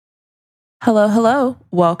Hello, hello.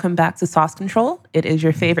 Welcome back to Sauce Control. It is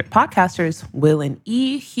your favorite podcasters, Will and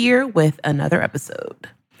E, here with another episode.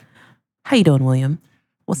 How you doing, William?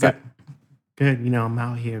 What's Good, up? good. I'm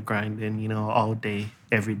out here grinding, all day,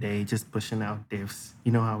 every day, just pushing out diffs.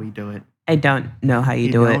 You know how we do it. I don't know how you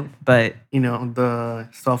You do it, don't? but The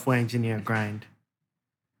software engineer grind.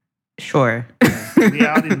 sure. We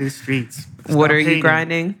out in the streets. What Stop are you hating.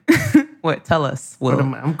 grinding? What? Tell us, But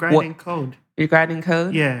Will. I'm grinding code. You're grinding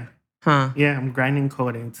code? Yeah. Huh. Yeah, I'm grinding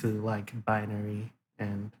code into like binary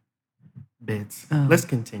and bits. Oh. Let's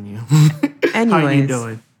continue. How you Anyways,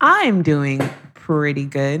 doing? I'm doing pretty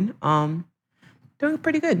good. Doing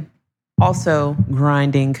pretty good. Also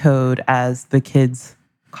grinding code, as the kids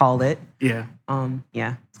call it. Yeah.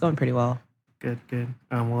 Yeah, it's going pretty well. Good.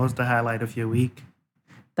 What was the highlight of your week?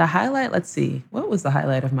 The highlight, let's see. What was the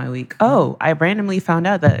highlight of my week? Oh, I randomly found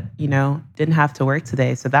out that, didn't have to work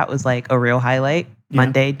today. So that was like a real highlight. Yeah.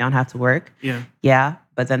 Monday, don't have to work. Yeah. Yeah.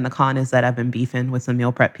 But then the con is that I've been beefing with some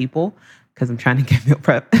meal prep people because I'm trying to get meal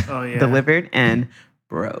prep Oh, yeah. delivered. And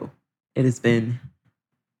bro, it has been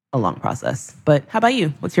a long process. But how about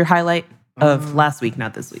you? What's your highlight of last week,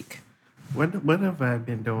 not this week? What have I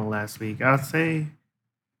been doing last week? I'll say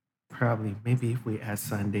probably maybe if we add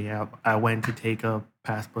Sunday. I went to take a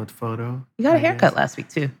passport photo. You got a I haircut guess. last week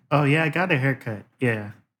too. Oh yeah, I got a haircut.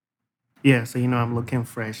 Yeah. Yeah, so I'm looking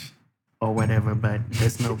fresh or whatever, but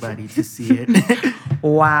there's nobody to see it.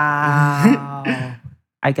 Wow.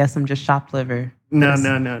 I guess I'm just chopped liver. No, It's-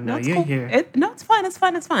 you're it's cool. here.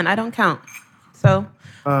 It's fine. I don't count. So,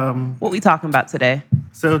 what we talking about today?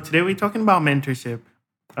 So today we're talking about mentorship,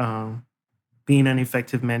 being an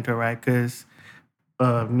effective mentor, right? Because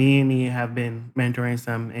me and E have been mentoring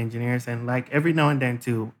some engineers, and like every now and then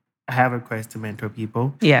too, I have requests to mentor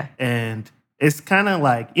people, Yeah. and it's kind of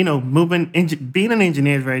like being an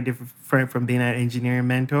engineer is very different from being an engineering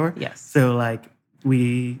mentor. Yes. So like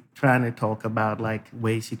we trying to talk about like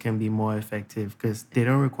ways you can be more effective because they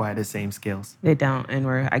don't require the same skills. They don't, and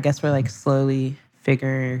I guess we're like slowly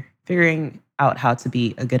figuring out how to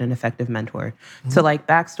be a good and effective mentor. So like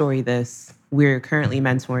backstory, we're currently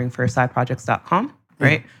mentoring for sideprojects.com,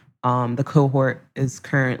 right? The cohort is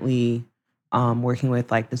currently working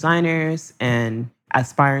with like designers and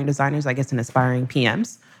aspiring designers, I guess, and aspiring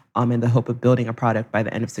PMs, in the hope of building a product by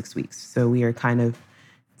the end of 6 weeks. So we are kind of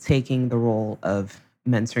taking the role of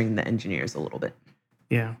mentoring the engineers a little bit.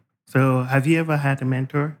 Yeah. So have you ever had a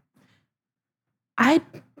mentor? I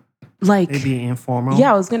like Maybe informal.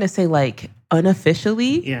 Yeah, I was gonna say like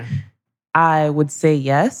unofficially, Yeah. I would say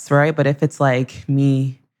yes, right? But if it's like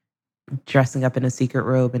me dressing up in a secret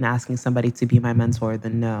robe and asking somebody to be my mentor,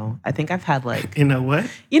 then no. I think I've had like, You know what?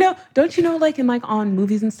 don't you know, like in like on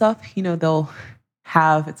movies and stuff, they'll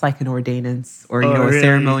have, it's like an ordainance or, Oh, a really?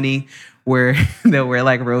 ceremony where they'll wear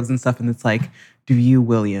like robes and stuff. And it's like, do you,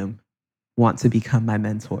 William, want to become my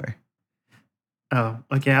mentor? Oh,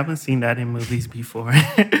 okay. I haven't seen that in movies before,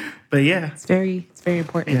 but yeah. It's very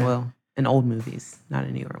important, Yeah. Will, in old movies, not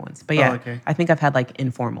in newer ones. But yeah, okay. I think I've had like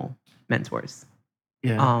informal mentors.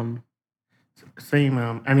 Yeah. Same.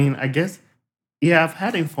 I mean, I guess, yeah, I've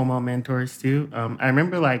had informal mentors too. I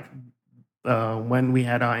remember like when we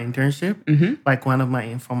had our internship, Mhm. like one of my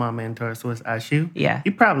informal mentors was Ashu. Yeah.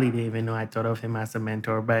 He probably didn't even know I thought of him as a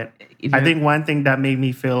mentor, but You I know? think one thing that made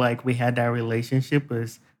me feel like we had that relationship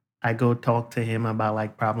was I go talk to him about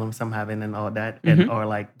like problems I'm having and all that, and or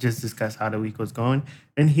like just discuss how the week was going.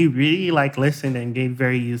 And he really like listened and gave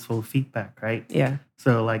very useful feedback, right? Yeah.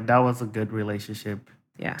 So like that was a good relationship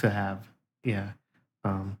Yeah. to have. Yeah.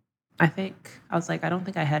 I think I was like, I don't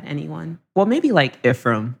think I had anyone. Well, maybe like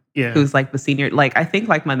Ifram, Yeah. who's like the senior. Like, I think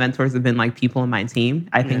like my mentors have been like people in my team.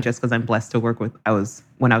 I think Yeah. just because I'm blessed to work with,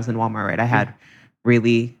 when I was in Walmart, right? I had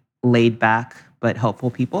really laid back but helpful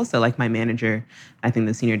people. So like my manager, I think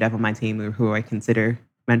the senior dev on my team who I consider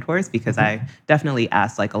mentors because I definitely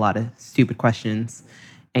asked like a lot of stupid questions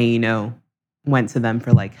and, went to them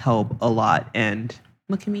for like help a lot. And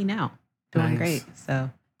look at me now, doing Nice. great. So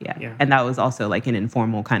yeah. Yeah. And that was also like an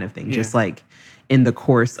informal kind of thing, Yeah. just like in the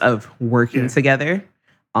course of working Yeah. together,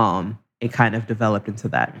 it kind of developed into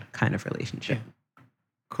that kind of relationship.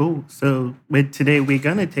 Cool. So with today, we're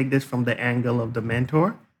gonna take this from the angle of the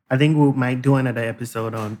mentor. I think we might do another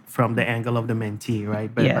episode on from the angle of the mentee,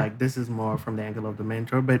 right? But Yeah. like this is more from the angle of the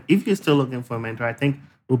mentor. But if you're still looking for a mentor, I think it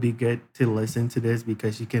will be good to listen to this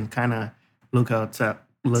because you can kind of look for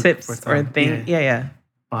Tips or some, things. Yeah.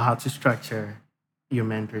 or how to structure your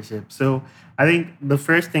mentorship. So I think the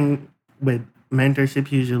first thing with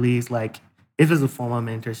mentorship usually is like if it's a formal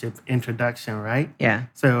mentorship introduction, right? Yeah.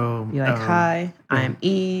 So You're like, hi, yeah. I'm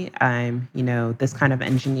E. I'm, this kind of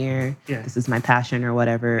engineer. Yeah. This is my passion or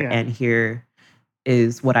whatever. Yeah. And here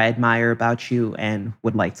is what I admire about you and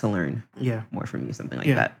would like to learn more from you, something like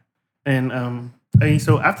that. And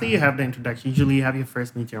so after you have the introduction, usually you have your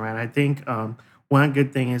first meeting, right? I think one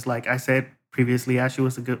good thing is, like I said previously, Ashley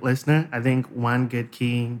was a good listener. I think one good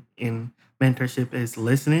key in mentorship is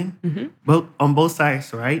listening, on both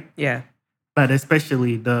sides, right? Yeah. But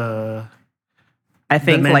especially I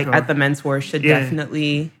think like at the mentor should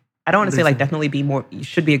definitely, I don't want to say like definitely be more, you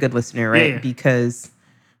should be a good listener, right? Because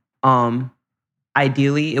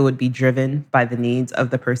ideally it would be driven by the needs of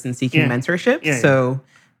the person seeking mentorship. So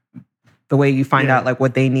the way you find out like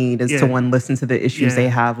what they need is to listen to the issues they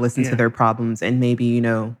have, listen to their problems, and maybe,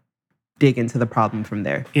 dig into the problem from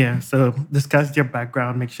there. Yeah. So discuss your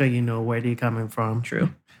background, make sure you know where they're coming from.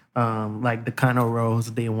 True. Like the kind of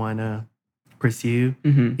roles they want to pursue,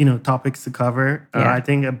 topics to cover. Yeah. I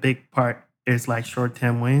think a big part is like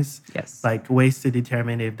short-term wins. Yes. Like ways to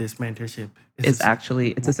determine if this mentorship is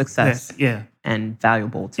actually a success. Yeah. And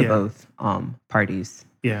valuable to both parties.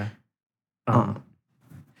 Yeah.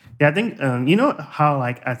 Yeah, I think you know how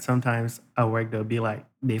like at sometimes at work they'll be like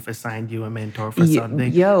they've assigned you a mentor for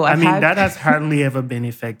something. That has hardly ever been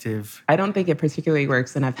effective. I don't think it particularly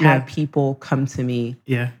works, and I've had people come to me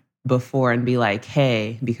before and be like,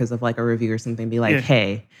 "Hey," because of like a review or something, be like,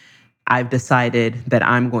 "Hey, I've decided that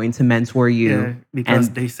I'm going to mentor you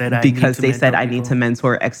because they said I need to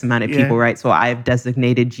mentor X amount of people, right? So I've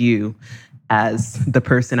designated you as the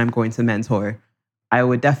person I'm going to mentor." I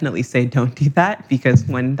would definitely say don't do that, because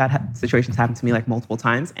when that situation's happened to me like multiple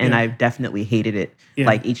times, and I've definitely hated it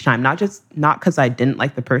like each time. Not because I didn't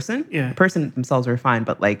like the person. The person themselves were fine,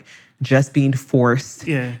 but like just being forced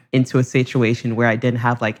into a situation where I didn't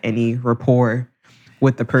have like any rapport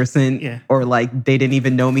with the person, or like they didn't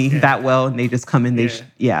even know me that well, and they just come in. They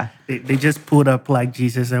just pulled up like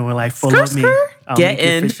Jesus and were like, "Follow me, I'll get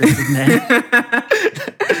make in."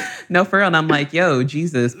 No, for real. And I'm like, yo,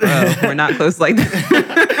 Jesus, bro, we're not close like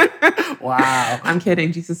that. Wow. I'm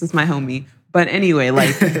kidding. Jesus is my homie. But anyway,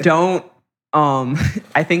 like, don't,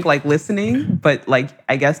 I think like listening, but like,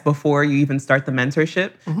 I guess before you even start the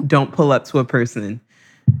mentorship, don't pull up to a person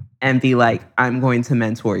and be like, I'm going to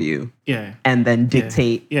mentor you. Yeah. And then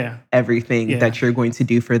dictate everything that you're going to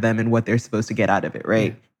do for them and what they're supposed to get out of it,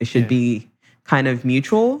 right? It should be kind of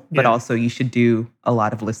mutual, but also you should do a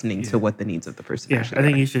lot of listening to what the needs of the person actually I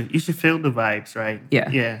think are. you should feel the vibes, right?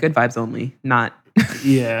 Yeah. Good vibes only, not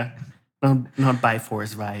not by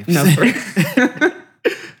force vibes. No.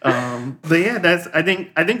 But yeah, I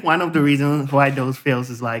think one of the reasons why those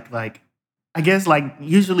fails is like I guess like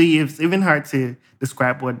usually it's even hard to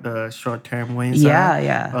describe what the short term wins are.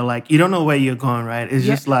 Yeah. Or like you don't know where you're going, right? It's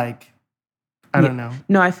just like I don't know.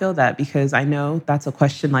 No, I feel that, because I know that's a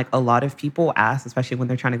question like a lot of people ask, especially when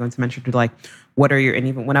they're trying to go into mentorship. Like, what are your, and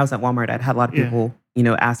even when I was at Walmart, I'd had a lot of people,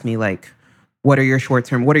 ask me like, what are your short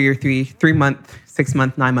term, what are your 3-month,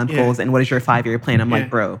 6-month, 9-month goals, and what is your 5-year plan? I'm like,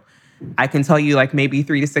 bro, I can tell you like maybe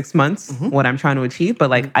 3 to 6 months what I'm trying to achieve, but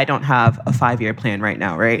like I don't have a 5-year plan right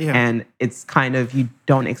now, right? Yeah. And it's kind of, you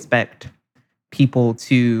don't expect people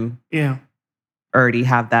to already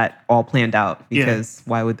have that all planned out, because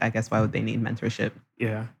why would they need mentorship?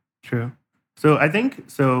 Yeah, true. So I think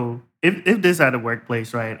if this at a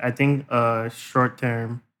workplace, right? I think a short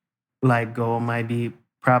term like goal might be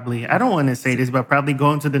probably, I don't want to say this, but probably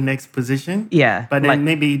going to the next position. Yeah. But then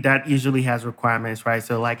maybe that usually has requirements, right?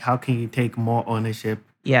 So like how can you take more ownership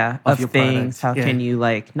of your things? products? How can you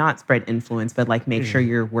like not spread influence, but like make sure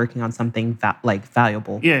you're working on something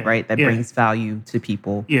valuable, right? That brings value to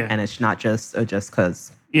people, and it's not just a just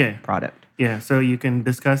cause product. Yeah, so you can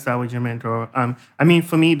discuss that with your mentor. I mean,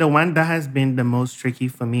 for me, the one that has been the most tricky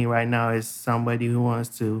for me right now is somebody who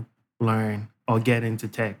wants to learn or get into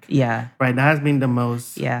tech. Yeah, right. That has been the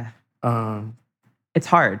most. Yeah, it's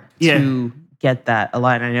hard to get that a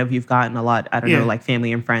lot. And I know you've gotten a lot, I don't know, like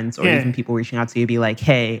family and friends or even people reaching out to you, be like,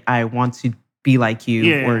 hey, I want to be like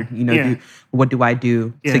you, or, what do I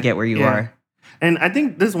do to get where you are? And I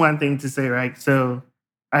think there's one thing to say, right? So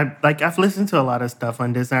I've listened to a lot of stuff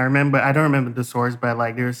on this. I don't remember the source, but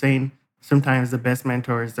like they were saying sometimes the best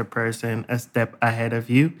mentor is the person a step ahead of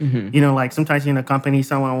you. Like sometimes in a company,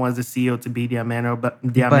 someone wants the CEO to be their mentor, but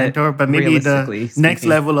maybe the next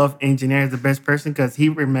level of engineer is the best person because he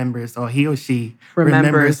remembers, or he or she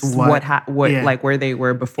remembers what like where they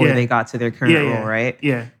were before they got to their current role, right?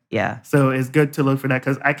 Yeah. So it's good to look for that,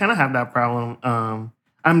 because I kind of have that problem.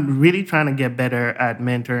 I'm really trying to get better at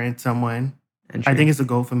mentoring someone. I think it's a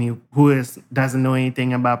goal for me who doesn't know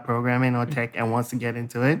anything about programming or tech and wants to get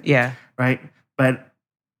into it. Yeah. Right. But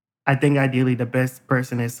I think ideally the best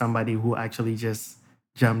person is somebody who actually just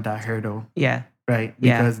jumped that hurdle. Yeah. Right.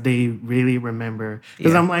 Because they really remember.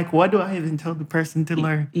 Because I'm like, what do I even tell the person to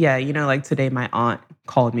learn? Yeah. You know, like today my aunt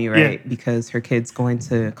called me, right? Because her kid's going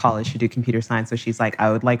to college to do computer science. So she's like,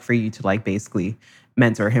 I would like for you to like basically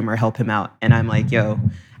mentor him or help him out. And I'm like, yo,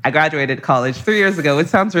 I graduated college 3 years ago. It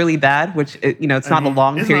sounds really bad, which, it's not a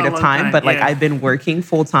long period of time, but like I've been working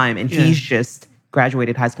full time and he's just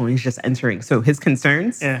graduated high school and he's just entering. So his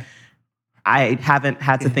concerns, I haven't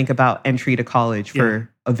had to think about entry to college for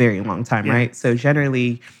a very long time, right? So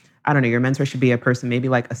generally, I don't know, your mentor should be a person maybe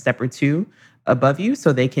like a step or two above you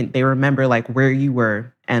so they remember like where you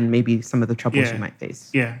were and maybe some of the troubles you might face.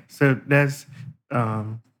 Yeah. So that's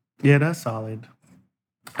solid.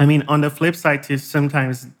 I mean, on the flip side, too,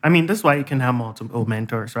 sometimes, this is why you can have multiple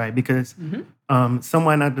mentors, right? Because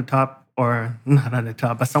someone at the top, or not at the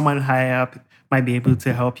top, but someone high up might be able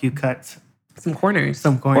to help you cut some corners.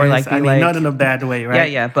 Or like, not in a bad way, right?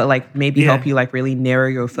 Yeah, but like maybe help you like really narrow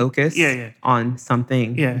your focus on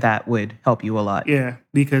something that would help you a lot. Yeah,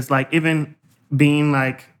 because like even being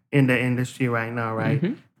like in the industry right now,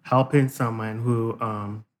 right? Helping someone who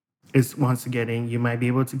wants to get in, you might be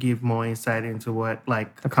able to give more insight into what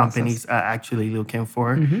like the companies are actually looking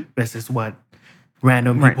for versus what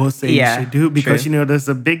random people say you should do. Because there's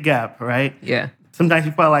a big gap, right? Yeah. Sometimes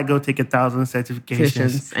people are like, go take 1,000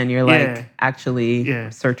 certifications. And you're like, actually,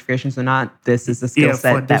 certifications are not, this is the skill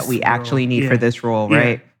set that we actually need for this role,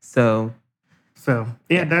 right? So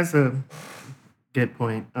that's a good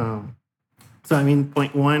point.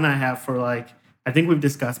 Point one I have for like, I think we've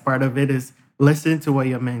discussed part of it is listen to what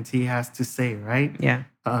your mentee has to say, right? Yeah.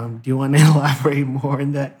 Do you want to elaborate more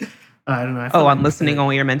on that? I don't know. On listening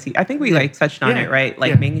on your mentee. I think we like touched on it, right?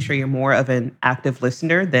 Like making sure you're more of an active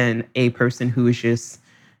listener than a person who is just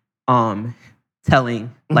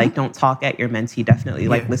telling. Like, don't talk at your mentee. Definitely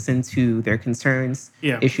like listen to their concerns,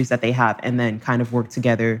 issues that they have, and then kind of work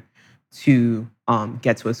together to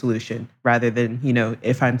get to a solution. Rather than,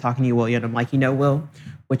 if I'm talking to you, Will, and I'm like, Will,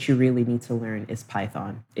 what you really need to learn is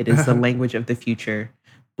Python. It is the language of the future,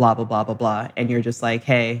 blah, blah, blah, blah, blah. And you're just like,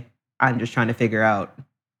 hey, I'm just trying to figure out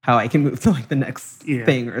how I can move to like the next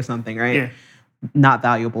thing or something, right? Yeah. Not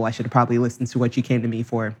valuable. I should have probably listened to what you came to me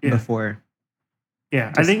for before.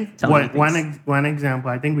 Yeah, I think one example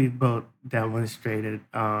I think we've both demonstrated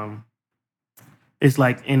is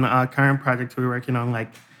like in our current project we're working on,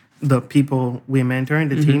 like the people we mentor in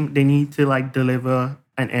the team, they need to like deliver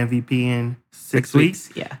an MVP in 6 weeks.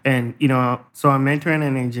 Yeah. And, so I'm mentoring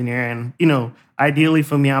an engineer and, ideally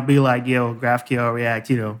for me, I'll be like, yo, GraphQL,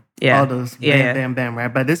 React, all those bam, right?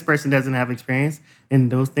 But this person doesn't have experience in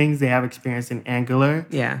those things. They have experience in Angular.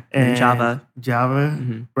 Yeah. And Java,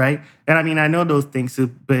 right? And I know those things too,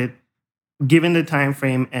 but given the time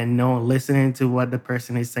frame and listening to what the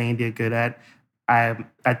person is saying they're good at, I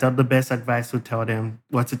thought the best advice would tell them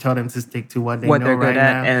to stick to what know they're right good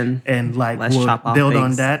now at and like we'll build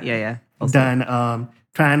on that. Than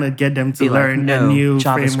trying to get them to learn a new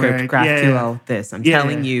JavaScript, framework. GraphQL, this. I'm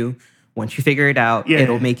telling you, once you figure it out,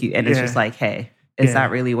 it'll make you. And it's just like, hey, is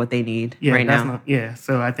that really what they need right now?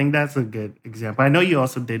 So I think that's a good example. I know you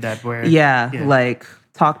also did that where like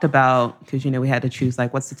talked about, because we had to choose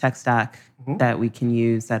like what's the tech stack that we can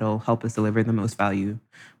use that'll help us deliver the most value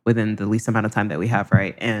within the least amount of time that we have,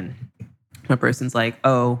 right? And a person's like,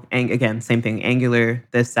 and again, same thing, Angular,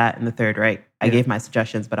 this, that, and the third, right? I gave my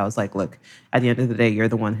suggestions, but I was like, look, at the end of the day, you're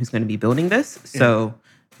the one who's going to be building this. So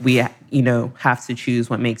we, have to choose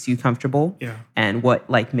what makes you comfortable and what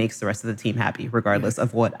like makes the rest of the team happy, regardless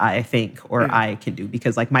of what I think or I can do.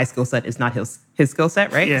 Because like my skill set is not his skill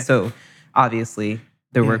set, right? So obviously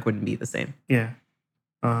the work wouldn't be the same. Yeah.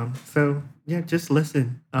 Just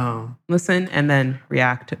listen. Listen and then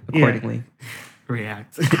react accordingly.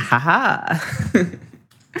 React. Haha.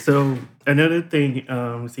 So another thing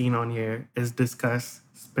seen on here is discuss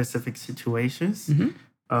specific situations.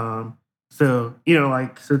 So,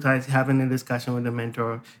 like sometimes having a discussion with a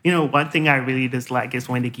mentor, one thing I really dislike is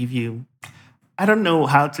when they give you, I don't know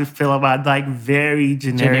how to feel about like very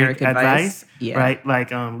generic advice. Right?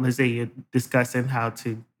 Like, let's say you're discussing how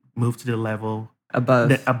to move to the level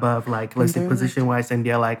above, like, let's say position-wise, and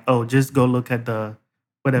they're like, just go look at the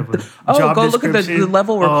whatever. Job go look at the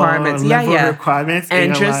level requirements. Requirements.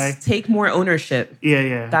 And just take more ownership.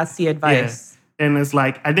 Yeah. That's the advice. Yeah. And it's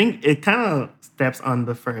like, I think it kind of steps on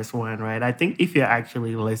the first one, right? I think if you're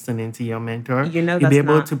actually listening to your mentor, you'll be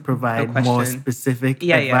able to provide more specific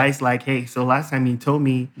advice. Like, hey, so last time you told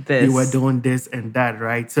me you were doing this and that,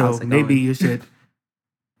 right? So maybe you should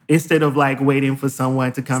instead of like waiting for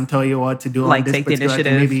someone to come tell you what to do, Like on this take the particular thing,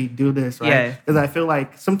 initiative. maybe do this, right? Yeah. Because I feel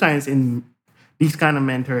like sometimes in these kind of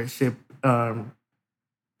mentorship,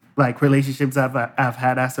 like relationships I've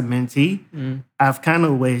had as a mentee, I've kind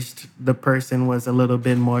of wished the person was a little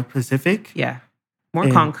bit more specific. Yeah. More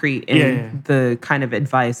And- concrete in yeah. the kind of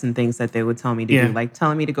advice and things that they would tell me to Yeah. do. Like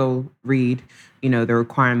telling me to go read, the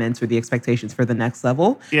requirements or the expectations for the next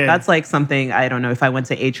level. Yeah. That's like something, I don't know, if I went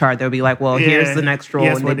to HR, they'll be like, well, here's the next role.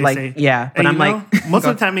 Yes, and what they'd they like, say. yeah. But And I'm like, most go-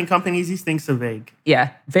 of the time in companies, these things are vague. yeah,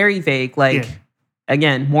 very vague. Like, Yeah.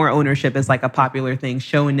 again, more ownership is like a popular thing.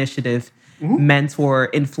 Show initiative, mentor,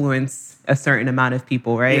 influence a certain amount of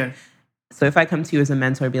people, right? Yeah. So if I come to you as a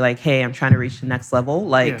mentor, be like, hey, I'm trying to reach the next level,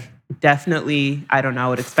 like definitely, I don't know, I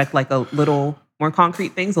would expect like a little more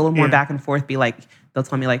concrete things, a little more Yeah. back and forth, be like, they'll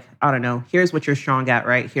tell me like, I don't know, here's what you're strong at,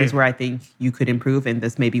 right? Here's Yeah. where I think you could improve and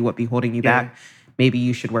this maybe what be holding you Yeah. back. Maybe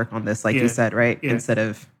you should work on this, like Yeah. you said, right? Yeah. Instead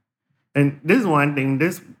of, And this is one thing.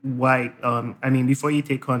 This why before you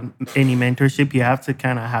take on any mentorship, you have to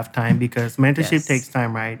kind of have time, because mentorship Yes. takes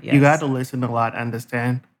time, right? Yes. You got to listen a lot,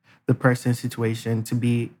 understand the person's situation to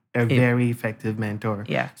be a very effective mentor.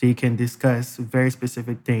 Yeah. So you can discuss very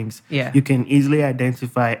specific things. Yeah. You can easily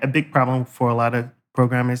identify a big problem for a lot of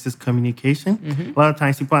programmers is communication. Mm-hmm. A lot of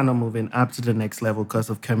times people are not moving up to the next level because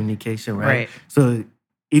of communication, right? Right. So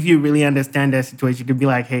if you really understand that situation, you could be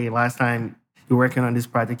like, hey, last time you're working on this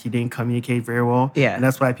project, you didn't communicate very well. Yeah. And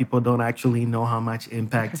that's why people don't actually know how much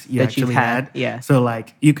impact you that you've actually had. had. Yeah. So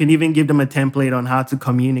like you can even give them a template on how to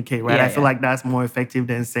communicate, right? Yeah, I feel like that's more effective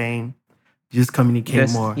than saying just communicate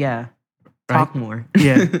Just, more. yeah. Right? Talk more.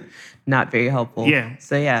 Yeah. Not very helpful. Yeah.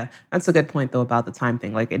 So yeah, that's a good point though about the time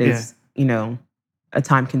thing. Like it is, a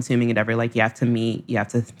time consuming endeavor. Like you have to meet, you have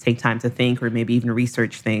to take time to think or maybe even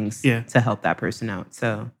research things Yeah. to help that person out.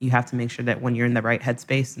 So you have to make sure that when you're in the right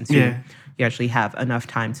headspace and Yeah. you actually have enough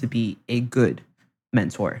time to be a good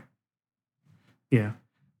mentor. Yeah.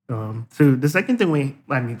 So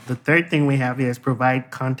the third thing we have here is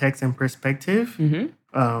provide context and perspective.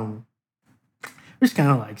 Mm-hmm. Which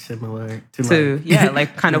kind of like similar to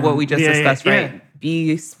like kind of what we just discussed, right?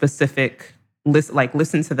 Be specific,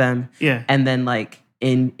 listen to them. Yeah. And then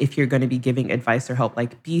if you're going to be giving advice or help,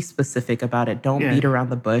 like be specific about it. Don't beat around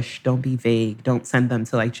the bush. Don't be vague. Don't send them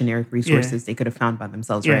to like generic resources they could have found by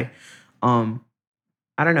themselves, right?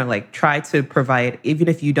 I don't know, like try to provide, even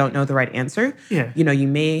if you don't know the right answer, you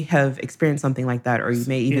may have experienced something like that, or you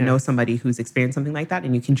may even know somebody who's experienced something like that,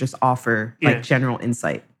 and you can just offer like general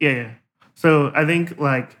insight. Yeah. So I think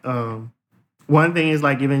one thing is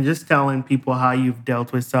like even just telling people how you've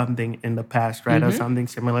dealt with something in the past, right? Or something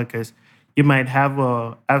similar, because the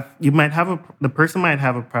person might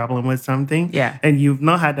have a problem with something, and you've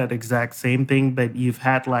not had that exact same thing, but you've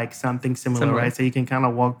had like something similar, right? So you can kind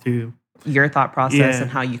of walk through your thought process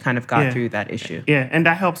and how you kind of got through that issue. Yeah, and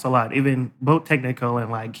that helps a lot, even both technical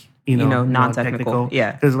and non-technical.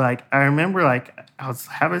 Yeah. Because like I remember like I was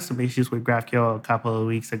having some issues with GraphQL a couple of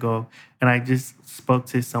weeks ago, and I just spoke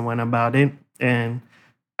to someone about it. And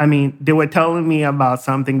I mean, they were telling me about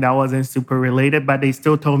something that wasn't super related, but they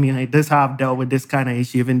still told me like this is how I've dealt with this kind of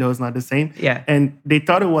issue, even though it's not the same. Yeah. And they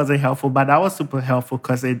thought it wasn't helpful, but that was super helpful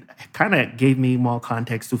because it kind of gave me more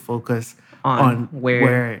context to focus on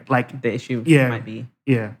where like the issue might be.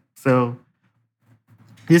 Yeah. So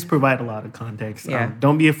just provide a lot of context. Yeah.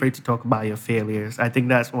 Don't be afraid to talk about your failures. I think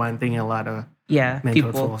that's one thing a lot of mentors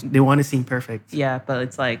people, they want to seem perfect. Yeah, but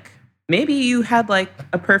it's like maybe you had like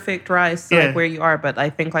a perfect rise to like where you are, but I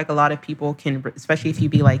think like a lot of people can, especially if you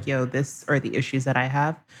be like, yo, this are the issues that I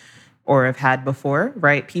have or have had before,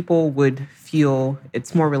 right? People would feel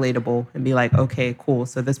it's more relatable and be like, okay, cool.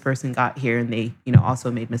 So this person got here and they, also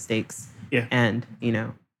made mistakes. Yeah. And,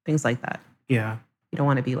 things like that. Yeah. You don't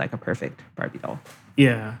want to be like a perfect Barbie doll.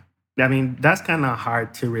 Yeah. I mean, that's kind of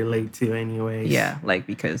hard to relate to anyways. Yeah, like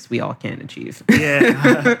because we all can't achieve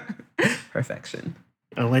perfection.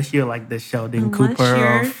 Unless you're like the Sheldon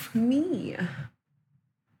Cooper of me.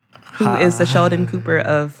 Who is the Sheldon Cooper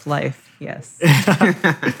of life? Yes.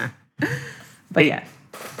 But yeah.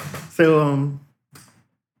 So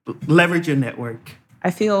leverage your network.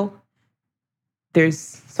 I feel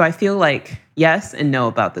like yes and no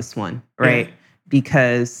about this one, right? Yeah.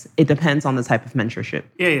 Because it depends on the type of mentorship.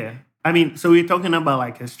 Yeah. I mean, so we're talking about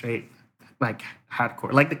like a straight, like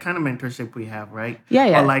hardcore, like the kind of mentorship we have, right?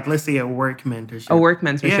 Yeah. Or like, let's say a work mentorship. A work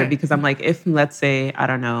mentorship, because I'm like, if let's say, I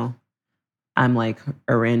don't know, I'm like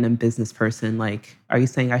a random business person, like, are you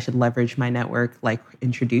saying I should leverage my network, like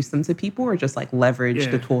introduce them to people, or just like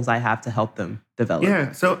leverage the tools I have to help them develop?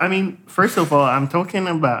 Yeah. So, I mean, first of all, I'm talking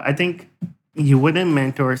about, I think you wouldn't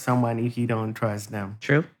mentor someone if you don't trust them.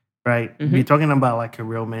 True. right? We're talking about like a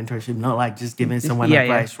real mentorship, not like just giving someone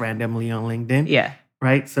advice randomly on LinkedIn. Yeah.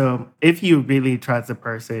 Right. So if you really trust a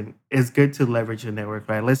person, it's good to leverage your network,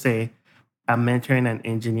 right? Let's say I'm mentoring an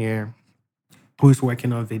engineer who's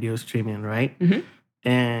working on video streaming, right?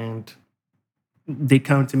 And they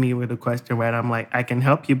come to me with a question, right? I'm like, I can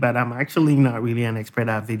help you, but I'm actually not really an expert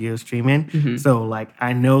at video streaming. So like,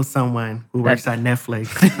 I know someone who works at Netflix.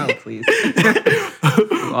 Oh, please.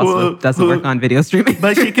 Who also doesn't work on video streaming.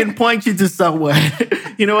 But she can point you to someone.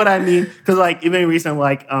 You know what I mean? Because like even recently,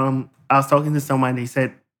 like I was talking to someone, they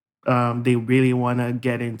said they really want to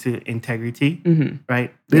get into integrity,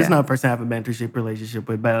 right? This is not a person I have a mentorship relationship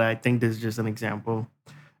with, but I think this is just an example.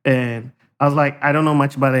 And I was like, I don't know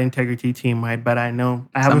much about the integrity team, right? But I know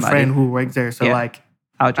I have a friend who works there. So like,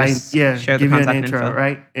 I'll just share the give you an contact intro, info.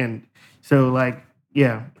 right? And so like,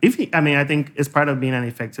 yeah, I think it's part of being an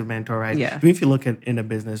effective mentor, right? Yeah. Even if you look at in the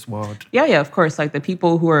business world. Yeah, of course. Like the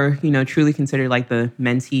people who are, truly considered like the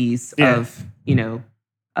mentees of,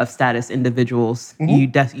 of status individuals, you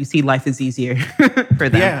see life is easier for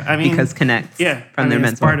them. Yeah, I mean, because connects from their mentor.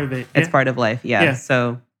 It's part of it. It's part of life. Yeah.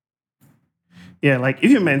 So. Yeah, like if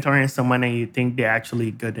you're mentoring someone and you think they're actually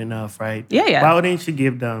good enough, right? Yeah. Why wouldn't you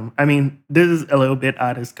give them? I mean, this is a little bit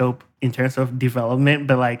out of scope in terms of development,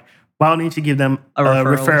 but like, why wouldn't you give them a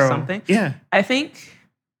referral or something? Yeah. I think,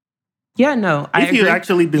 I agree. You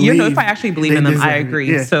actually believe. If I actually believe in them, I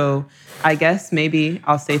agree. Yeah. So I guess maybe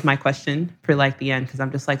I'll save my question for like the end because I'm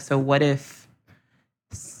just like, so what if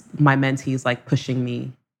my mentee is like pushing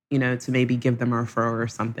me, to maybe give them a referral or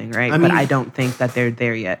something, right? But I don't think that they're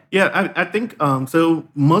there yet. Yeah, I think so.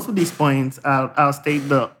 Most of these points, I'll state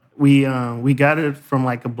we got it from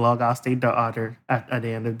like a blog. I'll state the author at the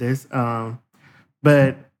end of this.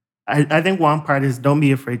 But I think one part is don't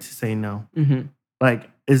be afraid to say no. Like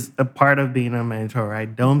is a part of being a mentor,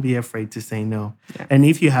 right? Don't be afraid to say no. Yeah. And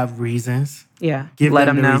if you have reasons, let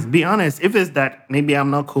them know. Reason. Be honest. If it's that maybe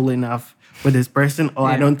I'm not cool enough with this person, or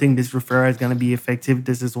I don't think this referral is going to be effective,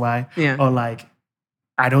 this is why. Or like,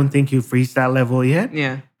 I don't think you've reached that level yet.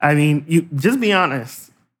 I mean, you just be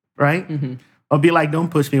honest, right? Or be like, don't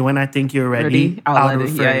push me when I think you're ready. I'll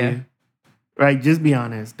refer you. Right? Just be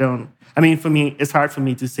honest. I mean, for me, it's hard for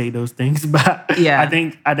me to say those things, but I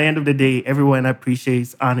think at the end of the day, everyone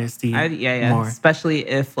appreciates honesty more. Especially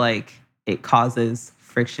if like it causes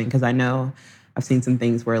friction. Because I know I've seen some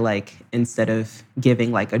things where like instead of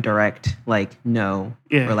giving like a direct like no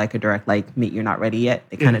or like a direct like you're not ready yet,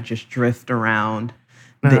 they kind of just drift around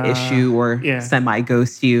the issue or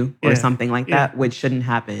semi-ghost you or something like that, which shouldn't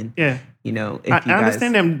happen. If I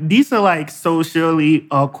understand them. These are like socially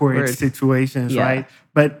awkward situations, right?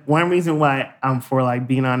 But one reason why I'm for like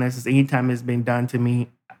being honest is anytime it's been done to me,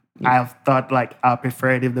 I've thought like I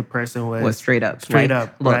prefer it if the person was straight up,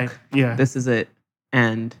 look, right? This is it,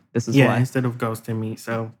 and this is why. Instead of ghosting me.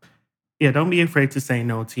 So don't be afraid to say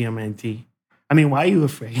no to your mentee. I mean, why are you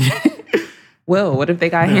afraid? Will, what if they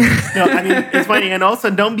got him? No, I mean, it's funny. And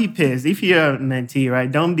also, don't be pissed. If you're a mentee,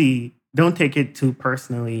 right, don't take it too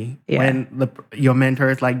personally when your mentor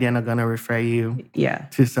is like, they're not going to refer you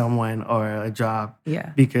to someone or a job.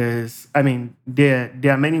 Because, I mean, there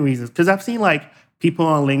are many reasons. Because I've seen like people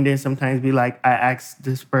on LinkedIn sometimes be like, I asked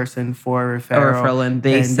this person for a referral. And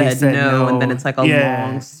they said no. And then it's like a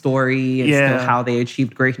long story as to how they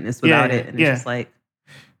achieved greatness without it. And it's just like.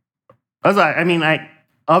 I was like, I mean,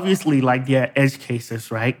 obviously, like, there are edge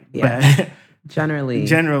cases, right? Yeah. But Generally,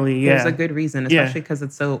 there's a good reason, especially because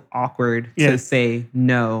it's so awkward to say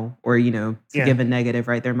no or, to give a negative,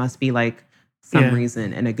 right? There must be like some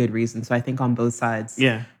reason and a good reason. So I think on both sides.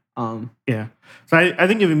 So I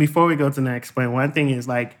think even before we go to the next point, one thing is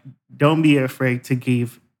like, don't be afraid to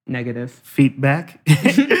give negative feedback.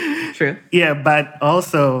 True. Yeah, but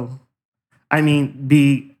also, I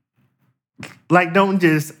mean, don't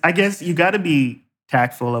just, I guess you got to be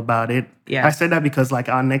tactful about it. Yeah. I said that because like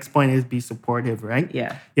our next point is be supportive, right?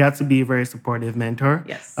 Yeah. You have to be a very supportive mentor.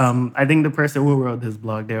 Yes. I think the person who wrote this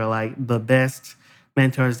blog, they were like the best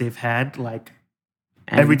mentors they've had. Like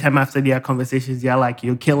every time after their conversations, they're like,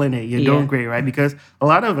 you're killing it. You're doing great, right? Because a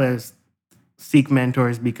lot of us seek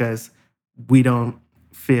mentors because we don't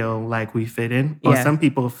feel like we fit in. Or some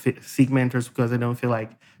people seek mentors because they don't feel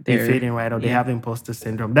like they fit in, right? Or they have imposter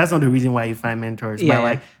syndrome. That's not the reason why you find mentors. But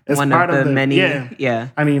like, it's one part of the many.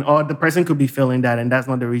 I mean, or the person could be feeling that, and that's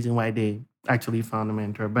not the reason why they actually found a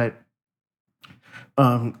mentor. But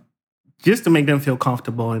just to make them feel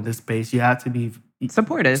comfortable in this space, you have to be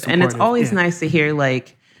supportive. And it's always nice to hear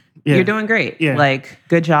like, you're doing great. Like,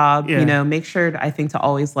 good job. Make sure, I think, to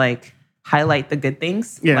always like highlight the good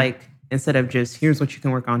things. Like, instead of just here's what you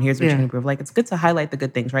can work on, here's what you can improve. Like it's good to highlight the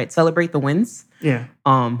good things, right? Celebrate the wins. Yeah.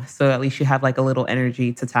 So at least you have like a little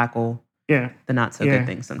energy to tackle the not so good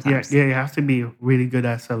things sometimes. Yeah, you have to be really good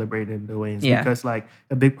at celebrating the wins because like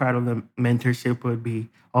a big part of the mentorship would be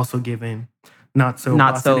also giving not so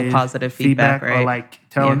positive feedback, right? Or like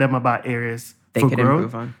telling them about areas they for could growth.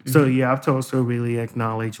 improve on. Mm-hmm. So you have to also really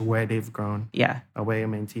acknowledge where they've grown. Yeah. Or where your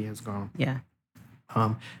mentee has grown. Yeah.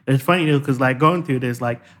 It's funny though, because like going through this,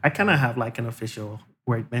 like I kind of have like an official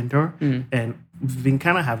work mentor, and we've been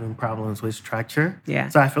kind of having problems with structure. Yeah.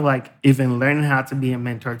 So I feel like even learning how to be a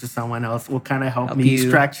mentor to someone else will kind of help me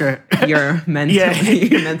structure your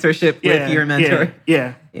mentorship with your mentor.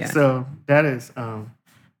 Yeah. So that is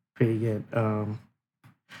pretty good.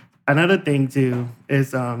 Another thing too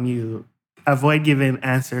is you avoid giving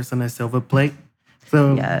answers on a silver plate.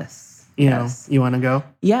 So you know, you want to go?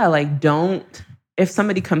 Yeah, like don't. If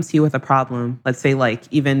somebody comes to you with a problem, let's say like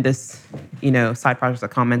even this, side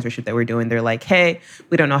projects.com mentorship that we're doing, they're like, hey,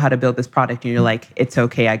 we don't know how to build this product. And you're like, it's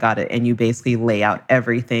okay, I got it. And you basically lay out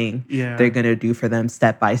everything they're going to do for them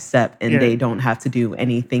step by step. And they don't have to do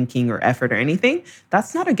any thinking or effort or anything.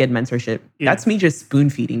 That's not a good mentorship. That's me just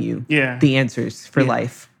spoon feeding you the answers for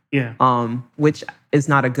life. Which is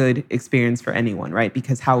not a good experience for anyone, right?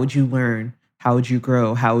 Because how would you learn? How would you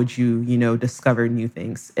grow? How would you, discover new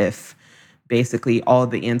things if basically all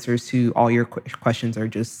the answers to all your questions are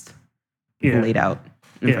just laid out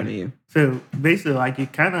in front of you? So basically, like you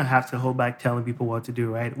kind of have to hold back telling people what to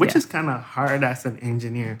do, right? Which is kind of hard as an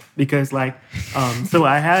engineer because like, so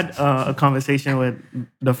I had a conversation with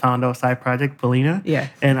the founder of Side Project, Paulina. Yeah.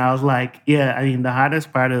 And I was like, the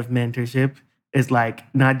hardest part of mentorship is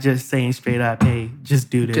like not just saying straight up, hey, just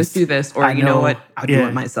do this. Just do this. Or you know what? I'll do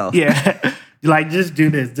it myself. Yeah. Like, just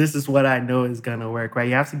do this. This is what I know is going to work, right?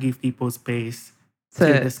 You have to give people space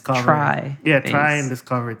to discover. Try. Yeah, try and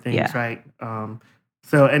discover things, right?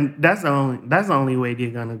 So, and that's the only way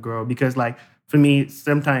you're going to grow. Because, like, for me,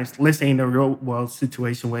 sometimes, let's say in a real world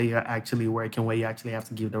situation where you're actually working, where you actually have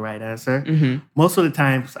to give the right answer. Most of the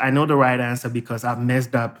times, I know the right answer because I've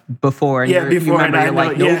messed up before. Yeah, before. You remember, you're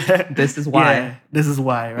like, nope, this is why. Yeah, this is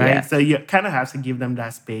why, right? Yeah. So you kind of have to give them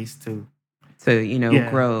that space to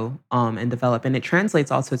grow and develop. And it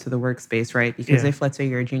translates also to the workspace, right? Because if, let's say,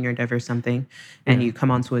 you're a junior dev or something and you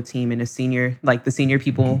come onto a team and the senior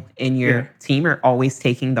people in your team are always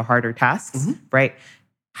taking the harder tasks, right?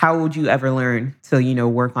 How would you ever learn to,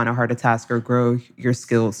 work on a harder task or grow your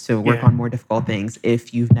skills to work on more difficult things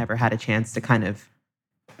if you've never had a chance to kind of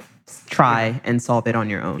try and solve it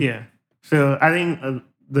on your own? Yeah. So I think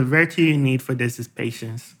the virtue you need for this is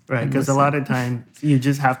patience, right? Because a lot of times you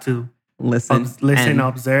just have to listen,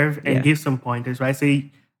 observe, and give some pointers, right? So,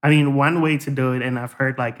 one way to do it, and I've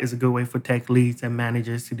heard like is a good way for tech leads and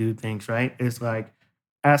managers to do things, right? Is like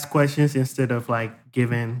ask questions instead of like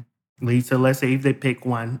giving leads. So let's say if they pick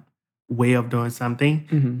one way of doing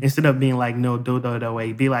something, instead of being like, no, do the other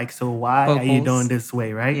way, be like, so why are you doing this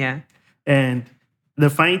way, right? Yeah. And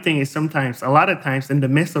the funny thing is a lot of times in the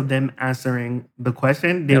midst of them answering the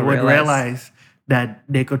question, they would realize that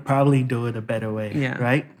they could probably do it a better way,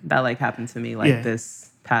 right? That like happened to me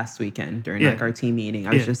this past weekend during like our team meeting.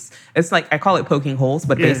 I was it's like, I call it poking holes,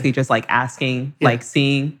 but basically just like asking, like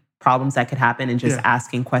seeing problems that could happen and just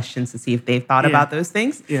asking questions to see if they've thought about those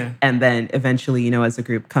things. Yeah. And then eventually, as a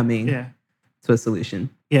group coming to a solution.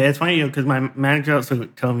 Yeah, it's funny because my manager also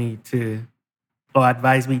told me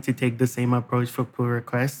advised me to take the same approach for pull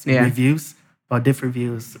requests, reviews, or different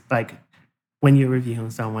views, like when you're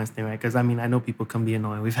reviewing someone's thing, right? Because I know people can be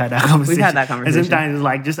annoying. We've had that conversation. And sometimes it's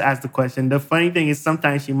like, just ask the question. The funny thing is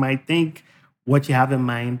sometimes you might think what you have in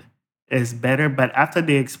mind is better, but after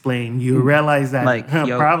they explain, you realize that what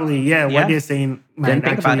they're saying might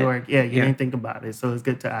actually work. Yeah, you didn't think about it. So it's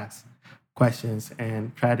good to ask questions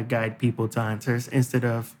and try to guide people to answers instead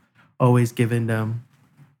of always giving them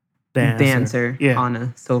the answer on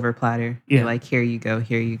a silver platter. Yeah. You're like, here you go,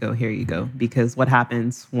 here you go, here you go. Because what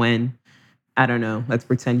happens when, I don't know, let's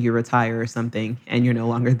pretend you retire or something and you're no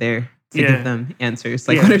longer there to give them answers.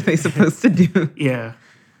 Like, what are they supposed to do? Yeah.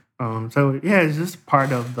 It's just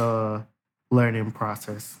part of the learning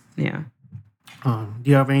process. Yeah. Do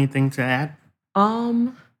you have anything to add?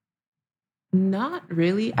 Not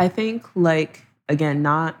really. I think, like, again,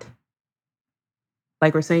 not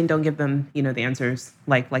like we're saying, don't give them, the answers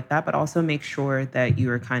like that, but also make sure that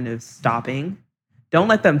you are kind of stopping. Don't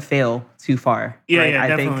let them fail too far. Yeah, right? I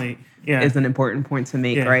definitely. Think is an important point to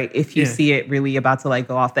make, right? If you see it really about to like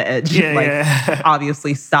go off the edge,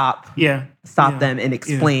 obviously stop them and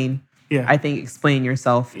explain. Yeah. I think explain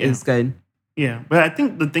yourself is good. Yeah. But I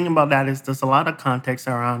think the thing about that is there's a lot of context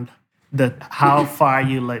around how far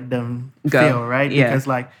you let them feel, right? Yeah. Because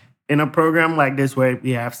like in a program like this where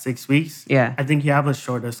we have 6 weeks, Yeah. I think you have a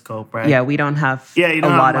shorter scope, right? Yeah, we don't have you don't a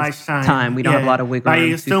have lot of much time. We don't have a lot of wiggle room.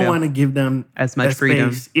 You still want to give them as much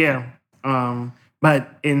freedom. Space. Yeah.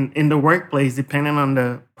 But in the workplace, depending on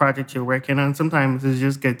the project you're working on, sometimes it's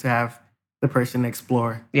just good to have the person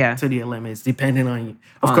explore to their limits, depending on you.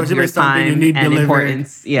 Of course, if it's something you need delivered,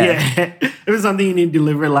 if it's something you need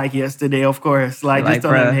delivered like yesterday, of course, like just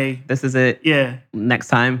tell them, hey, this is it. Yeah. Next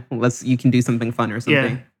time, you can do something fun or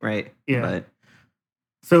something, right? Yeah. But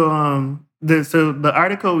so the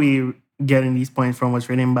article we getting these points from was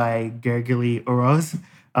written by Gergely Oroz.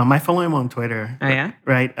 I follow him on Twitter. Oh, yeah?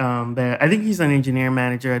 Right. I think he's an engineering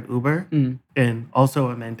manager at Uber and also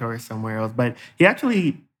a mentor somewhere else. But he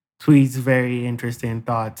actually tweets very interesting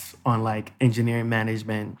thoughts on like engineering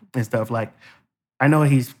management and stuff. Like, I know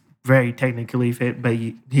he's very technically fit, but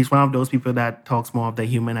he's one of those people that talks more of the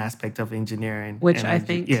human aspect of engineering, which I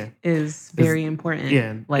think is very important.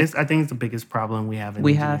 Yeah, like I think it's the biggest problem we have.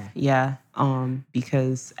 Because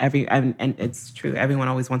and it's true. Everyone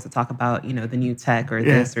always wants to talk about the new tech or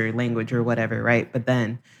this or language or whatever, right? But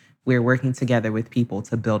then we're working together with people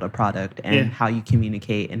to build a product, and how you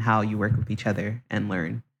communicate and how you work with each other and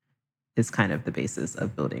learn is kind of the basis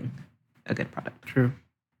of building a good product. True.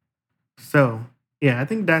 So. Yeah, I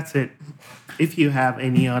think that's it. If you have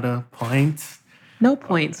any other points. No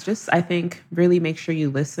points. Just, I think, really make sure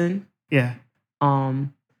you listen. Yeah.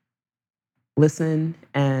 Listen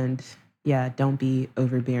and, don't be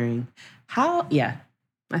overbearing. I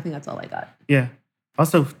think that's all I got. Yeah.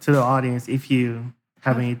 Also, to the audience, if you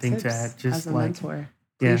have anything to add, just as a mentor,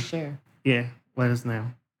 please share. Yeah, let us know.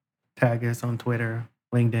 Tag us on Twitter,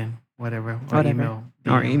 LinkedIn, whatever. Or email.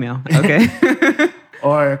 Or email. Okay.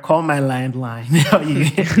 Or call my landline.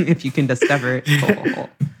 If you can discover it.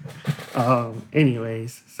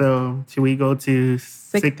 Anyways, so should we go to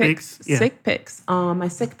sick picks? Yeah. Sick picks. My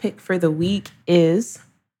sick pick for the week is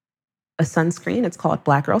a sunscreen. It's called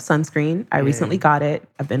Black Girl Sunscreen. I recently got it.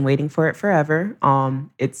 I've been waiting for it forever.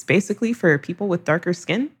 It's basically for people with darker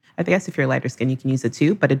skin. I guess if you're lighter skin, you can use it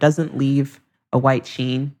too, but it doesn't leave a white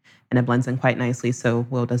sheen and it blends in quite nicely. So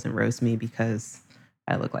Will doesn't roast me because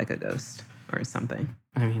I look like a ghost or something.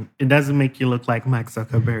 I mean, it doesn't make you look like Mark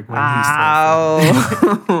Zuckerberg when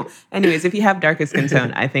he's Anyways, if you have darker skin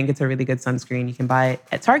tone, I think it's a really good sunscreen. You can buy it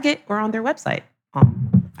at Target or on their website.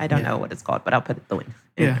 I don't know what it's called, but I'll put the link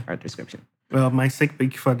in our description. Well, my sick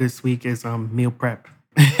pick for this week is meal prep.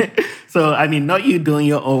 So, I mean, not you doing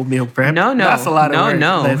your own meal prep. No. That's a lot of work.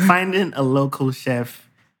 But finding a local chef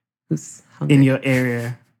who's in your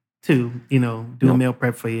area to, do a meal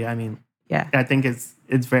prep for you. I mean, I think it's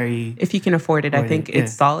very... If you can afford it, I think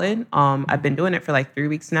it's solid. I've been doing it for like 3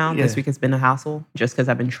 weeks now. This week has been a hassle just because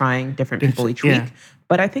I've been trying different people each week.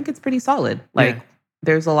 But I think it's pretty solid. Like,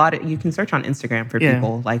 there's a lot of... You can search on Instagram for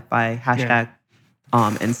people, like by hashtag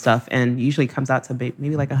and stuff. And usually comes out to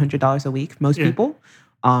maybe like $100 a week, most people,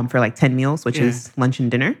 for like 10 meals, which is lunch and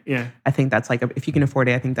dinner. Yeah. I think that's like... if you can afford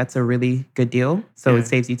it, I think that's a really good deal. So it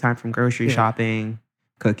saves you time from grocery shopping,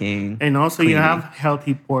 cooking, and also cleaning. You have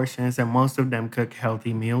healthy portions, and most of them cook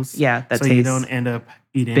healthy meals. Yeah, so you don't end up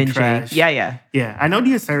eating binging. trash. Yeah. I know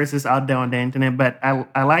there are services out there on the internet, but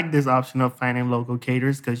I like this option of finding local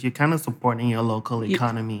caterers because you're kind of supporting your local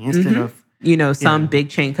economy instead of some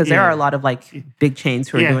big chain, because there are a lot of like big chains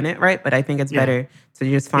who are doing it, right? But I think it's better to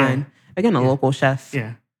just find again a local chef.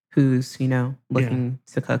 Who's looking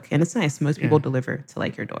to cook, and it's nice. Most people deliver to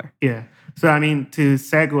like your door. Yeah. So I mean, to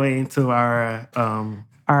segue into our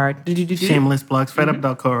shameless plugs,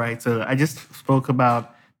 fedup.co, right? So I just spoke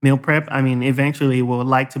about meal prep. I mean, eventually we would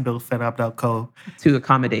like to build fedup.co to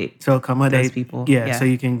accommodate those people. Yeah. So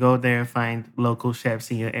you can go there, find local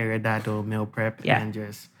chefs in your area that do meal prep, and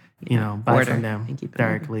just buy from them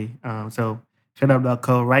directly. So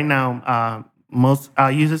fedup.co right now. Most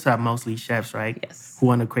our users are mostly chefs, right? Yes. Who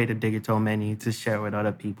want to create a digital menu to share with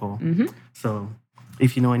other people. So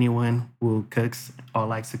if you know anyone who cooks or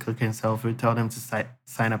likes to cook himself, we tell them to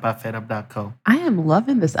sign up at fedup.co. I am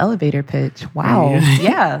loving this elevator pitch. Wow.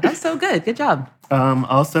 Yeah, that's so good. Good job.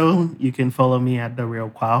 Also, you can follow me at The Real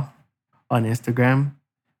Qual on Instagram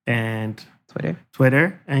and Twitter.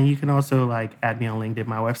 And you can also add me on LinkedIn.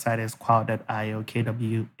 My website is qual.io,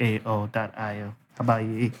 kwao.io. How about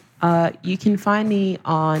you? You can find me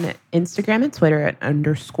on Instagram and Twitter at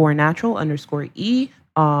 _natural_E.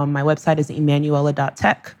 My website is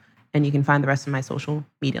emanuela.tech, and you can find the rest of my social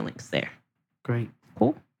media links there. Great.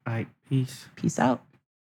 Cool. All right. Peace. Peace out.